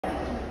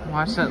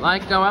Watch that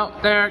light go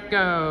out. There it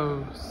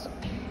goes.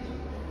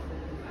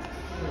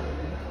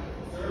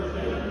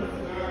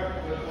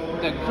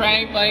 The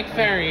Craig Lake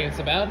Ferry is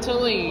about to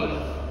leave.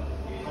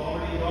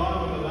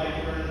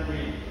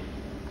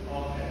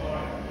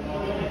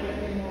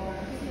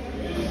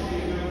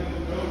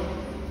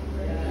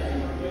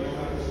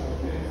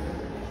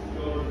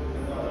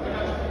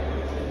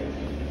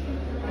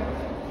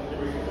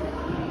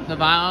 The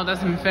Viola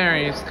Desmond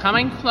Ferry is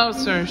coming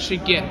closer as she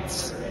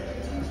gets.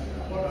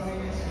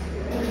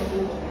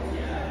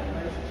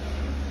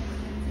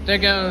 There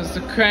goes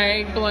the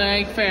Craig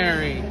Lake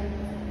Ferry.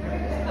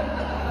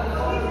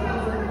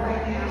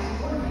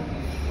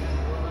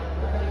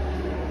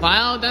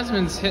 Viola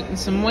Desmond's hitting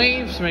some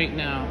waves right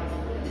now.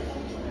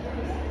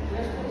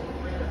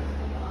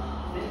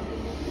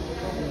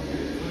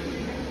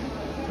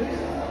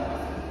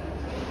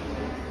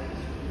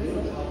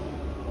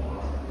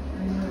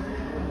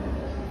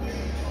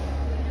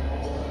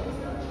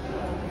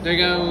 There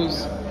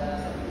goes.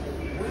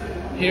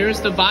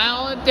 Here's the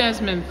Viola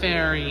Desmond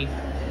Ferry.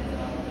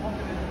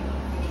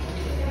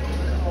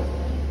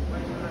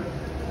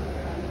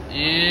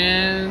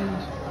 And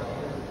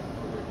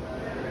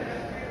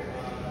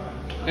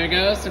there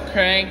goes the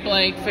Craig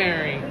Lake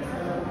Ferry.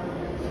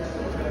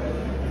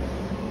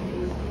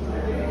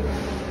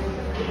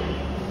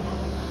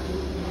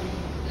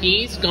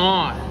 He's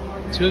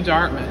gone to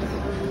Dartmouth.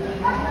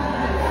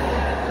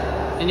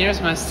 And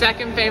here's my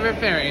second favorite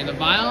ferry, the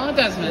Viola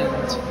Desmond.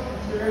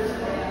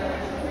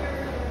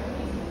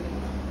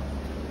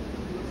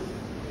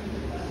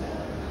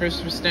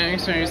 Christopher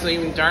Stanley's ferry is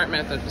leaving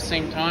Dartmouth at the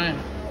same time.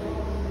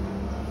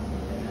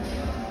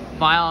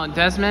 Viola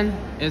Desmond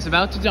is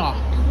about to dock.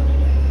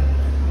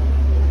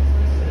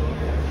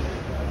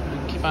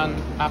 Keep on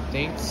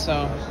updates, so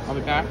I'll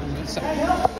be back in a second.